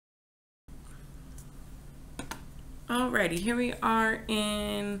Alrighty, here we are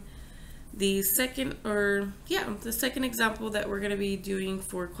in the second example that we're going to be doing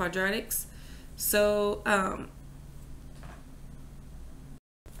for quadratics. So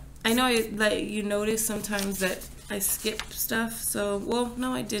I know you notice sometimes that I skip stuff. So, well,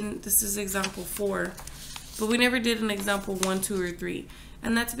 no, I didn't. This is example 4, but we never did an example 1, 2, or 3,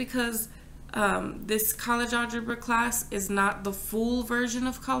 and that's because this college algebra class is not the full version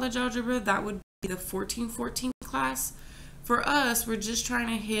of college algebra. That would be the 1414 class. For us, we're just trying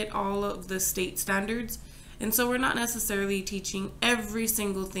to hit all of the state standards, and so we're not necessarily teaching every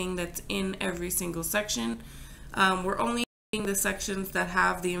single thing that's in every single section. We're only teaching the sections that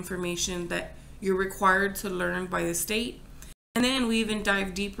have the information that you're required to learn by the state, and then we even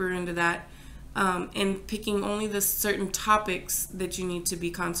dive deeper into that and picking only the certain topics that you need to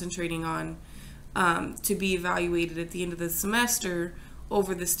be concentrating on to be evaluated at the end of the semester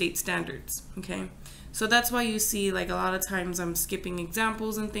over the state standards. Okay, so that's why you see like a lot of times I'm skipping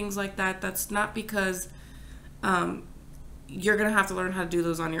examples and things like that. That's not because you're gonna have to learn how to do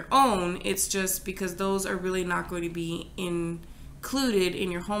those on your own. It's just because those are really not going to be included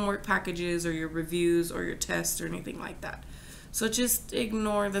in your homework packages or your reviews or your tests or anything like that. So just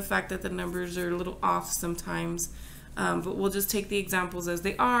ignore the fact that the numbers are a little off sometimes, but we'll just take the examples as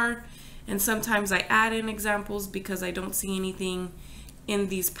they are. And sometimes I add in examples because I don't see anything in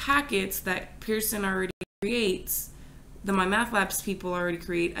these packets that Pearson already creates, the MyMathLabs people already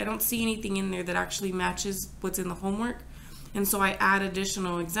create. I don't see anything in there that actually matches what's in the homework. And so I add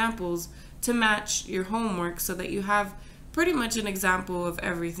additional examples to match your homework so that you have pretty much an example of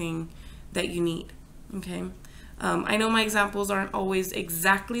everything that you need. Okay. I know my examples aren't always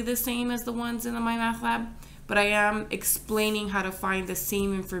exactly the same as the ones in the MyMathLab, but I am explaining how to find the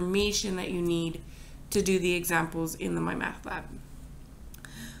same information that you need to do the examples in the MyMathLab.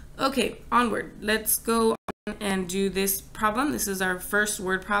 Okay, onward. Let's go on and do this problem. This is our first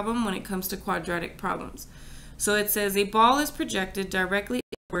word problem when it comes to quadratic problems. So it says a ball is projected directly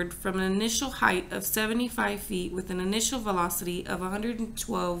upward from an initial height of 75 feet with an initial velocity of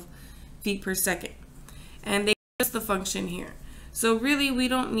 112 feet per second. And they give us the function here. So really we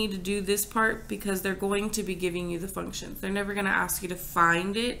don't need to do this part because they're going to be giving you the functions. They're never going to ask you to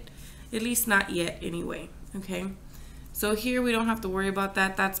find it, at least not yet anyway. Okay, so here we don't have to worry about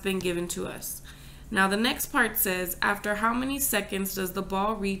that. That's been given to us. Now the next part says, after how many seconds does the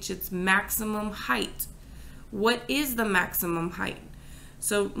ball reach its maximum height? What is the maximum height?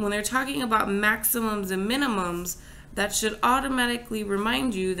 So when they're talking about maximums and minimums, that should automatically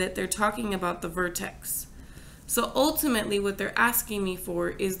remind you that they're talking about the vertex. So ultimately what they're asking me for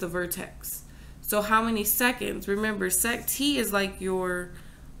is the vertex. So how many seconds? Remember, sec t is like your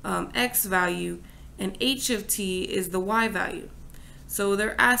x value, and h of t is the y value. So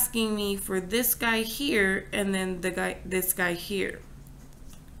they're asking me for this guy here and then this guy here.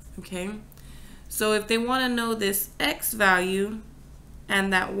 Okay, so if they want to know this x value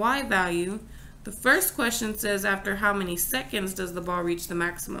and that y value, the first question says, after how many seconds does the ball reach the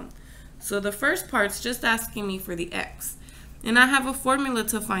maximum? So the first part's just asking me for the x. And I have a formula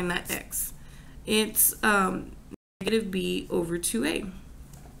to find that x. It's negative b over 2a.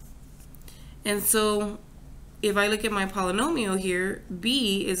 And so if I look at my polynomial here,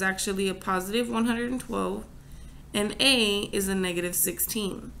 b is actually a positive 112 and a is a negative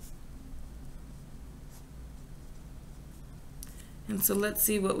 16. And so let's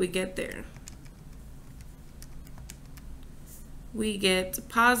see what we get there. We get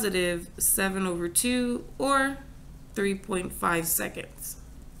positive 7 over 2 or 3.5 seconds.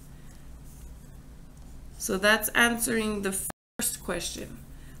 So that's answering the first question.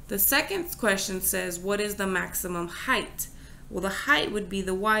 The second question says, what is the maximum height? Well, the height would be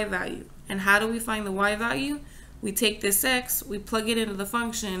the y value. And how do we find the y value? We take this x, we plug it into the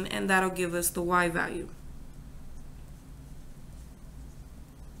function, and that'll give us the y value.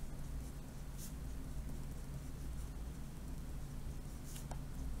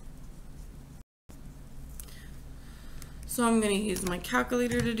 So I'm going to use my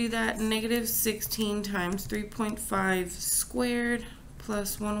calculator to do that. Negative 16 times 3.5 squared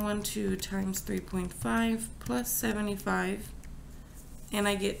plus 112 times 3.5 plus 75, and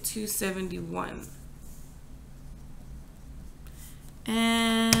I get 271.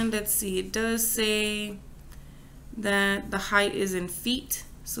 And let's see, it does say that the height is in feet,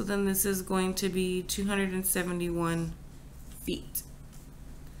 so then this is going to be 271 feet.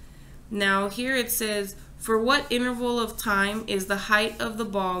 Now here it says, for what interval of time is the height of the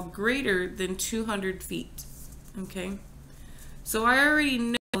ball greater than 200 feet? Okay, so I already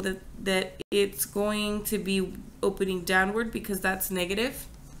know that it's going to be opening downward because that's negative,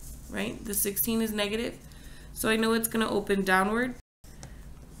 right? The 16 is negative. So I know it's going to open downward.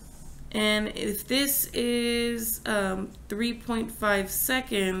 And if this is 3.5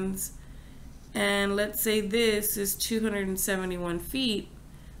 seconds, and let's say this is 271 feet,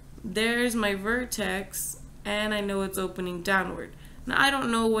 there's my vertex, and I know it's opening downward. Now I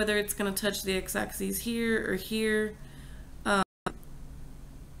don't know whether it's going to touch the x-axis here,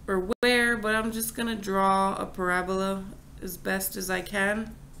 or where, but I'm just going to draw a parabola as best as I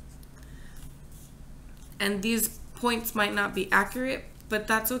can. And these points might not be accurate, but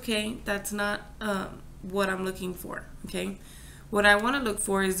that's okay. That's not what I'm looking for, okay? What I want to look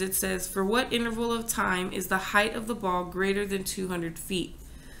for is, it says, for what interval of time is the height of the ball greater than 200 feet?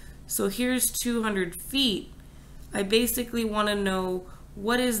 So here's 200 feet. I basically want to know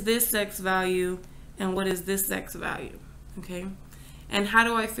what is this x value and what is this x value, okay? And how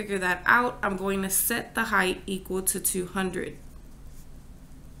do I figure that out? I'm going to set the height equal to 200.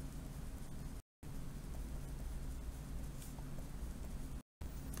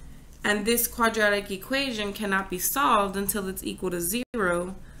 And this quadratic equation cannot be solved until it's equal to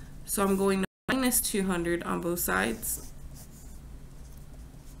 0. So I'm going to minus 200 on both sides.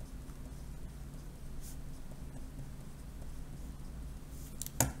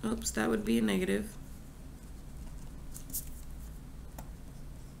 Oops, that would be a negative.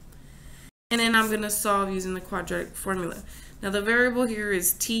 And then I'm going to solve using the quadratic formula. Now the variable here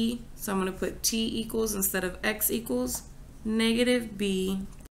is t, so I'm going to put t equals, instead of x equals, negative b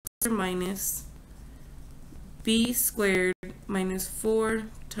or minus b squared minus 4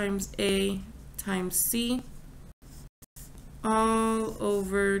 times a times c all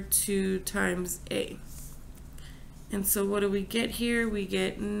over 2 times a. And so what do we get here? We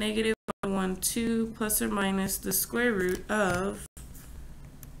get negative 112 plus or minus the square root of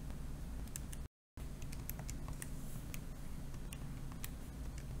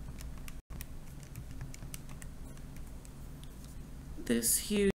this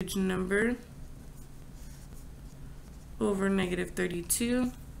huge number over negative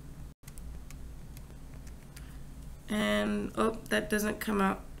 32. And oh, that doesn't come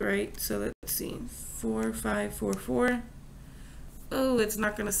out right, so let's see, 4, 5, 4, 4. Oh, it's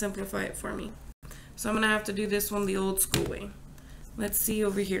not going to simplify it for me, so I'm going to have to do this one the old school way. Let's see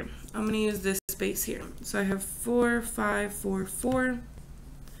over here. I'm going to use this space here. So I have 4, 5, 4, 4.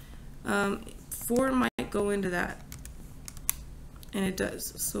 4 might go into that, and it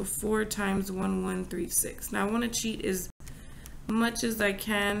does. So 4 times 1136. Now I want to cheat as much as I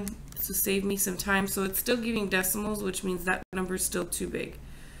can to save me some time. So it's still giving decimals, which means that number is still too big.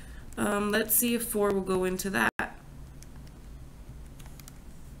 Let's see if 4 will go into that.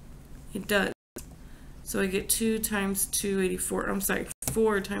 It does. So I get 2 times 284. I'm sorry,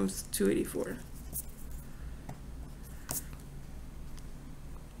 4 times 284.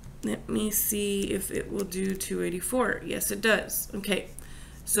 Let me see if it will do 284. Yes, it does. Okay,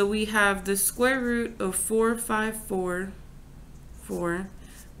 so we have the square root of 4,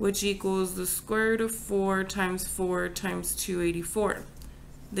 which equals the square root of 4 times 284.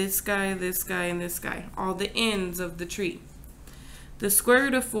 This guy, and this guy, all the ends of the tree. The square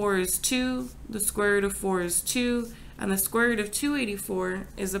root of 4 is 2, the square root of 4 is 2, and the square root of 284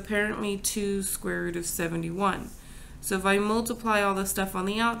 is apparently 2 square root of 71. So if I multiply all the stuff on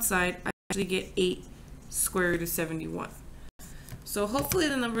the outside, I actually get 8 square root of 71. So hopefully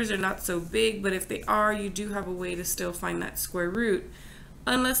the numbers are not so big, but if they are, you do have a way to still find that square root.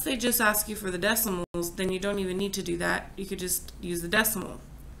 Unless they just ask you for the decimals, then you don't even need to do that. You could just use the decimal.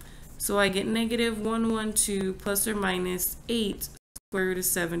 So I get negative 112 plus or minus 8 square root of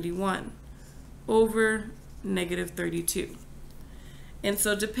 71 over negative 32. And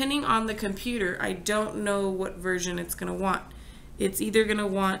so depending on the computer, I don't know what version it's going to want. It's either going to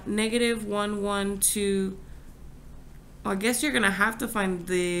want negative 112. I guess you're going to have to find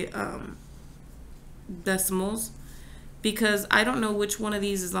the decimals, because I don't know which one of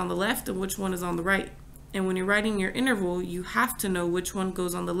these is on the left and which one is on the right. And when you're writing your interval, you have to know which one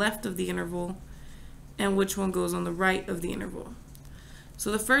goes on the left of the interval and which one goes on the right of the interval.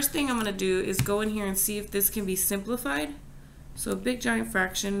 So the first thing I'm going to do is go in here and see if this can be simplified. So a big giant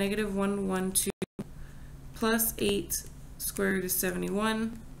fraction, negative 112 plus 8 square root of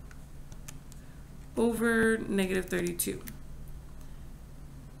 71 over negative 32.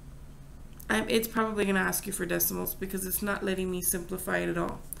 It's probably going to ask you for decimals because it's not letting me simplify it at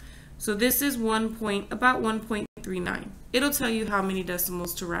all. So this is about 1.39. It'll tell you how many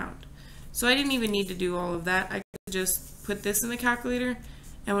decimals to round. So I didn't even need to do all of that. I could just put this in the calculator,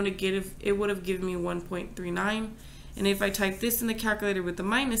 and it would have given me 1.39. And if I type this in the calculator with the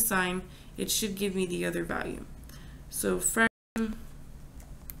minus sign, it should give me the other value. So fraction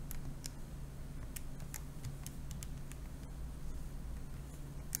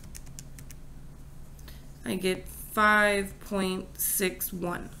I get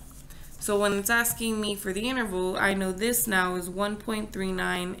 5.61. So when it's asking me for the interval, I know this now is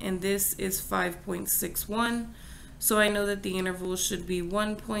 1.39 and this is 5.61. So I know that the interval should be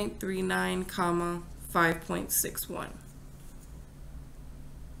 1.39 comma 5.61.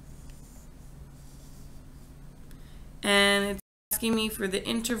 And it's asking me for the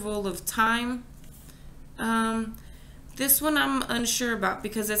interval of time. This one I'm unsure about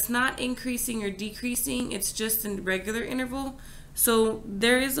because it's not increasing or decreasing, it's just a regular interval. So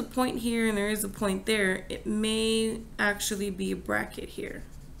there is a point here and there is a point there. It may actually be a bracket here.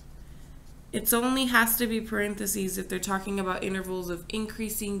 It only has to be parentheses if they're talking about intervals of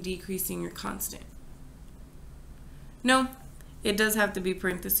increasing, decreasing, or constant. No, it does have to be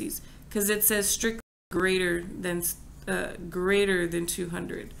parentheses because it says strictly greater than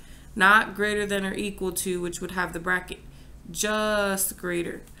 200. Not greater than or equal to, which would have the bracket. Just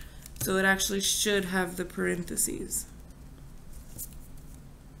greater. So it actually should have the parentheses.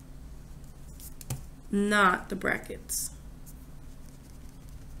 Not the brackets.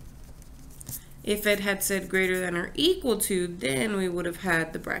 If it had said greater than or equal to, then we would have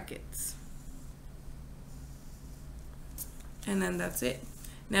had the brackets. And then that's it.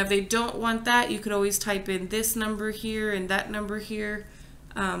 Now if they don't want that, you could always type in this number here and that number here.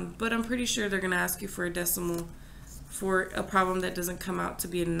 But I'm pretty sure they're going to ask you for a decimal for a problem that doesn't come out to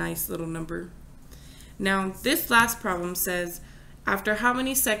be a nice little number. Now this last problem says, after how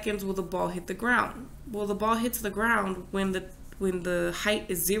many seconds will the ball hit the ground? Well, the ball hits the ground when the height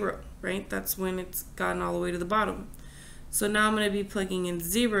is 0, right? That's when it's gotten all the way to the bottom. So now I'm going to be plugging in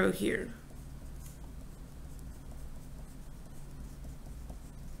 0 here.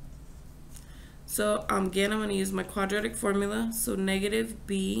 So again, I'm going to use my quadratic formula. So negative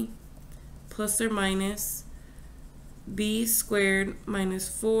b plus or minus b squared minus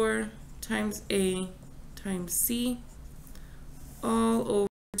 4 times a times c all over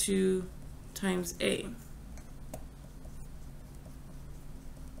 2 times a.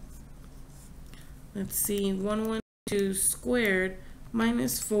 Let's see, 112 squared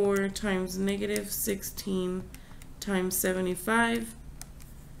minus 4 times negative 16 times 75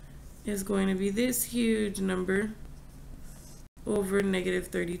 is going to be this huge number over negative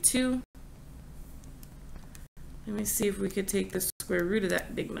 32. Let me see if we could take the square root of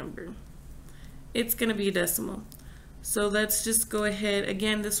that big number. It's going to be a decimal. So let's just go ahead.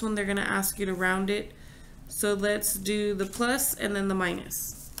 Again, this one they're going to ask you to round it. So let's do the plus and then the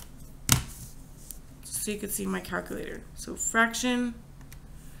minus. So you can see my calculator. So fraction,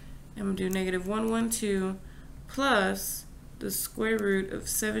 I'm going to do negative 112 plus the square root of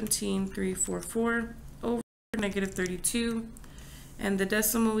 17,344 over negative 32. And the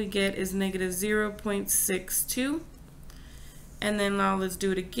decimal we get is negative 0.62. And then now let's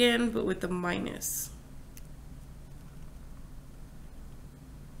do it again, but with the minus.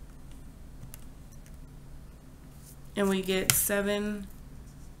 And we get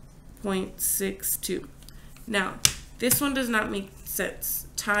 7.62. Now, this one does not make sense.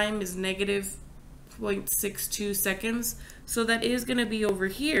 Time is negative 0.62 seconds. So that is going to be over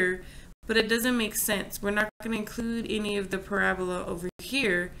here, but it doesn't make sense. We're not going to include any of the parabola over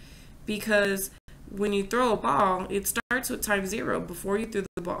here because when you throw a ball, it starts with time 0 before you threw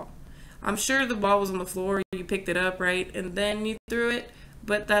the ball. I'm sure the ball was on the floor, you picked it up, right, and then you threw it,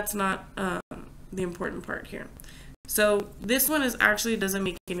 but that's not the important part here. So this one actually doesn't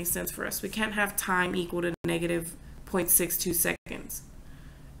make any sense for us. We can't have time equal to negative 0.62 seconds.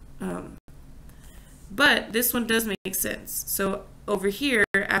 But this one does make sense. So over here,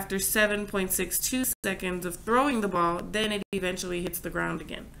 after 7.62 seconds of throwing the ball, then it eventually hits the ground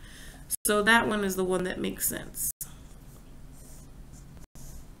again. So that one is the one that makes sense.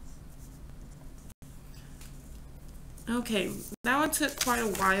 Okay, that one took quite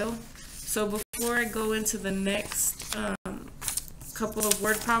a while. So before I go into the next couple of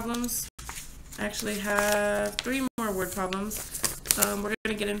word problems, I actually have 3 more word problems. We're going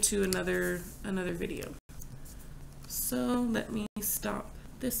to get into another video. So let me stop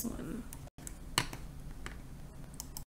this one.